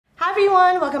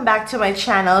everyone! Welcome back to my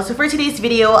channel. So for today's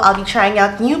video, I'll be trying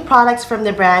out new products from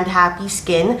the brand Happy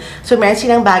Skin. So meron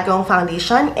silang bagong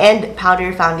foundation and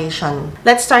powder foundation.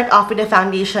 Let's start off with the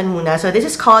foundation muna. So this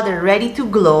is called the Ready to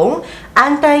Glow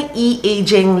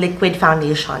Anti-E-Aging Liquid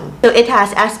Foundation. So it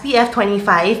has SPF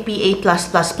 25, PA+++,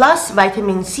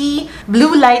 vitamin C,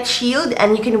 blue light shield,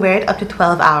 and you can wear it up to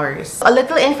 12 hours. A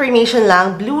little information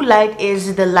lang, blue light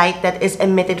is the light that is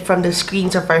emitted from the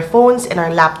screens of our phones and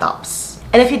our laptops.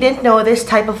 And if you didn't know, this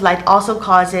type of light also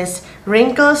causes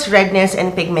wrinkles, redness,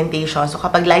 and pigmentation. So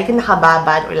kapag lagi ka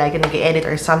nakababad or lagi ka nag-edit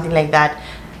or something like that,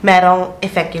 merong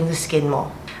effect yung sa skin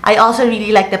mo. I also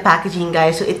really like the packaging,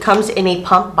 guys. So it comes in a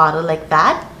pump bottle like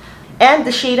that. And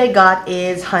the shade I got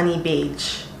is Honey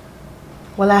Beige.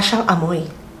 Wala siyang amoy.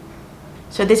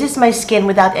 So this is my skin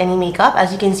without any makeup.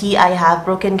 As you can see, I have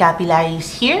broken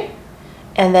capillaries here.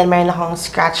 And then meron akong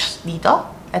scratch dito.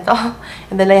 Ito.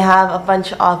 And then I have a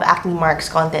bunch of acne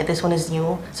marks konti. This one is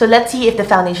new. So let's see if the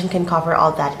foundation can cover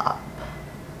all that up.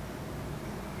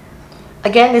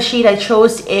 Again, the shade I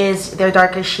chose is their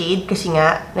darker shade kasi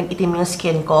nga nag-itim yung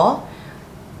skin ko.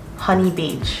 Honey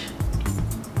Beige.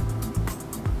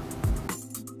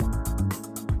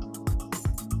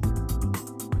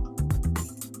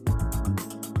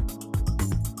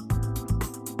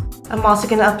 I'm also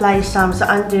gonna apply some sa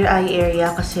under eye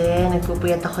area kasi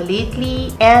nagpupuyat ako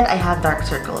lately and I have dark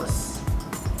circles.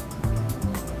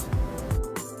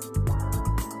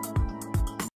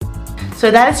 So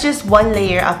that is just one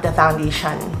layer of the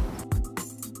foundation.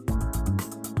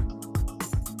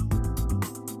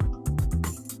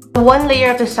 One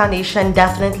layer of this foundation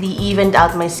definitely evened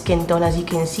out my skin tone, as you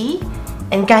can see.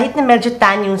 And kahit na medyo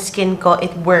tan yung skin ko,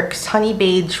 it works. Honey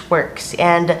Beige works.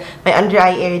 And my under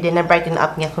eye area din na brighten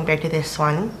up niya compared to this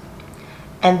one.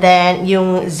 And then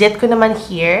yung zit ko naman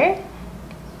here,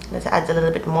 let's add a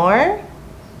little bit more.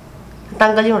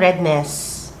 Natanggal yung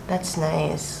redness. That's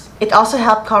nice. It also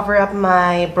helped cover up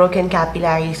my broken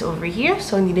capillaries over here,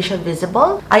 so hindi na siya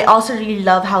visible. I also really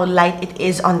love how light it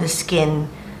is on the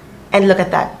skin. And look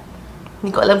at that.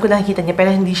 Hindi ko alam kung nakikita niya,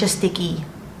 pero hindi siya sticky.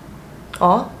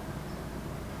 Oh.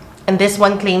 And this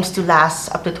one claims to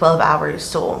last up to 12 hours,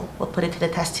 so we'll put it to the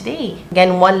test today.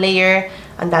 Again, one layer.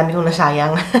 Ang dami kong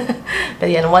nasayang. But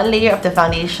again, one layer of the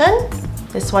foundation.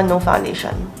 This one, no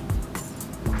foundation.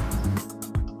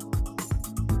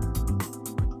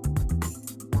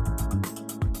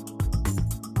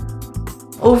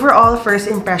 Overall, first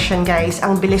impression, guys,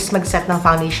 ang bilis mag-set ng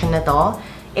foundation na to.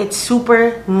 It's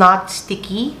super not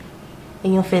sticky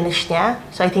in yung finish niya.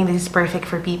 So I think this is perfect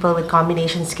for people with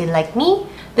combination skin like me.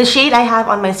 The shade I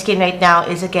have on my skin right now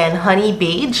is again Honey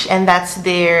Beige, and that's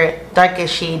their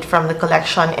darkest shade from the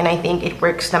collection, and I think it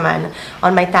works naman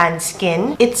on my tan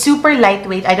skin. It's super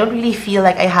lightweight. I don't really feel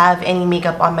like I have any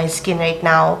makeup on my skin right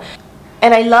now.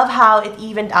 And I love how it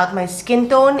evened out my skin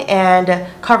tone and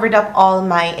covered up all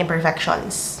my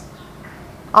imperfections.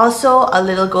 Also, a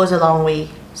little goes a long way.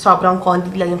 Sobrang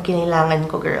konti lang yung kinailangan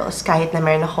ko, girls, kahit na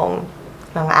meron akong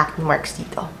mga acne marks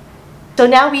dito. So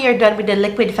now we are done with the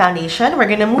liquid foundation. We're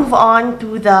gonna move on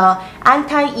to the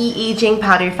anti-e-aging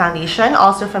powder foundation,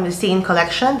 also from the same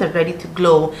collection, the Ready to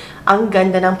Glow. Ang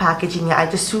ganda ng packaging niya. I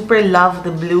just super love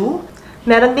the blue.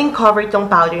 Meron ding cover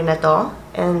itong powder na to,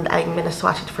 and I'm gonna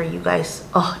swatch it for you guys.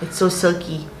 Oh, it's so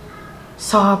silky.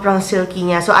 Sobrang silky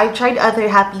niya. So I've tried other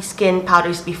Happy Skin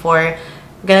powders before.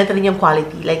 Ganito rin yung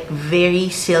quality, like very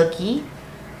silky.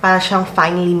 Para siyang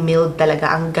finely milled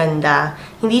talaga. Ang ganda.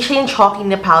 Hindi siya yung chalky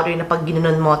na powder na pag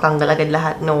ginanon mo, tanggal agad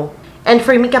lahat. No. And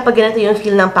for me, kapag ganito yung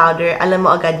feel ng powder, alam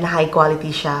mo agad na high quality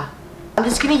siya. I'm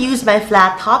just gonna use my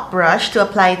flat top brush to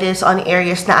apply this on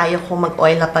areas na ayaw kong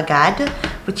mag-oil up agad,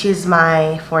 which is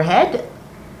my forehead.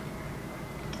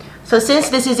 So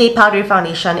since this is a powder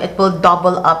foundation, it will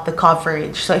double up the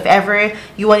coverage. So if ever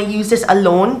you want to use this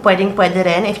alone, pwedeng-pwede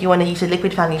rin. If you want to use a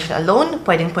liquid foundation alone,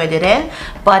 pwedeng-pwede rin.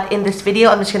 But in this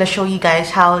video, I'm just going to show you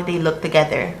guys how they look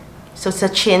together. So sa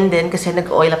chin din, kasi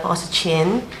nag-oil up ako sa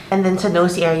chin. And then sa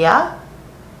nose area.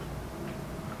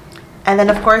 And then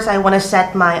of course, I want to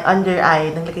set my under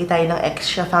eye. Naglagay tayo ng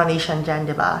extra foundation dyan,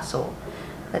 diba? So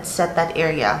let's set that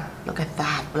area. Look at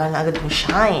that. Wala na agad yung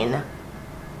shine.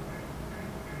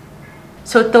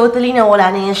 So, totally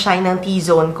nawala na yung shine ng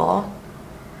T-zone ko.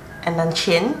 And then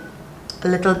chin. A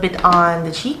little bit on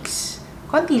the cheeks.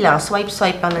 Konti lang.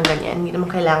 Swipe-swipe lang ng ganyan. Hindi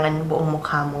naman kailangan buong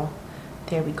mukha mo.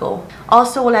 There we go.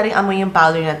 Also, wala rin amoy yung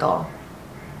powder na to.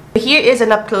 Here is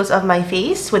an up-close of my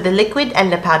face with the liquid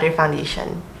and the powder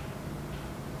foundation.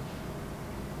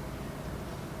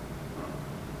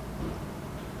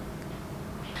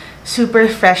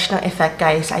 Super fresh na effect,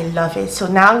 guys. I love it. So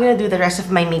now I'm gonna do the rest of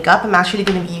my makeup. I'm actually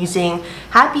gonna be using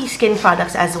Happy Skin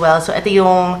products as well. So ito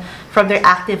yung from their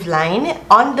active line,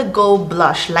 On The Go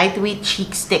Blush Lightweight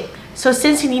Cheek Stick. So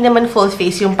since hindi naman full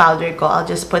face yung powder ko, I'll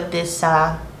just put this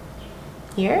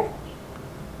here.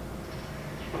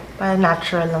 Para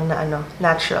natural lang na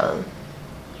natural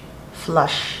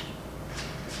flush.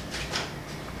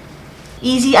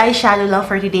 Easy eyeshadow lang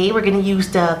for today. We're gonna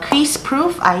use the Crease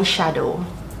Proof Eyeshadow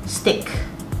Stick.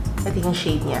 Ito yung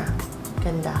shade niya.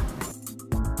 Ganda.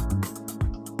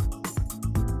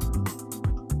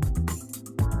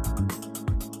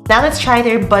 Now let's try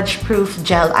their Budge Proof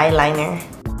Gel Eyeliner.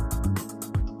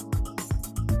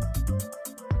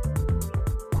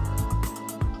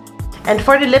 And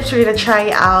for the lips, we're gonna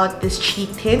try out this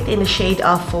cheek tint in the shade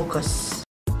of Focus.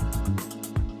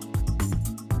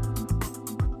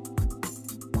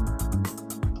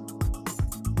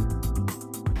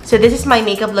 So this is my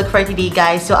makeup look for today,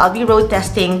 guys. So I'll be road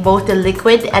testing both the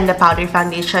liquid and the powder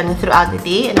foundation throughout the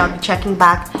day, and I'll be checking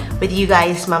back with you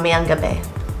guys mamayang gabi.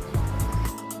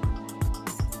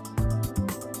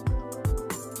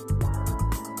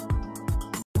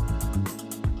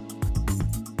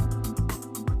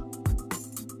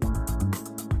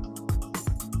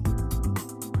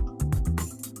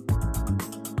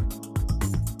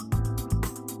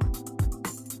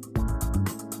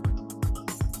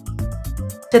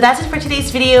 So that's it for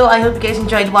today's video. I hope you guys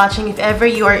enjoyed watching. If ever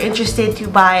you are interested to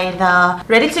buy the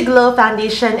Ready to Glow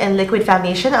foundation and liquid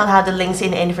foundation, I'll have the links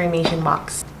in the information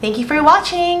box. Thank you for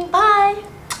watching. Bye!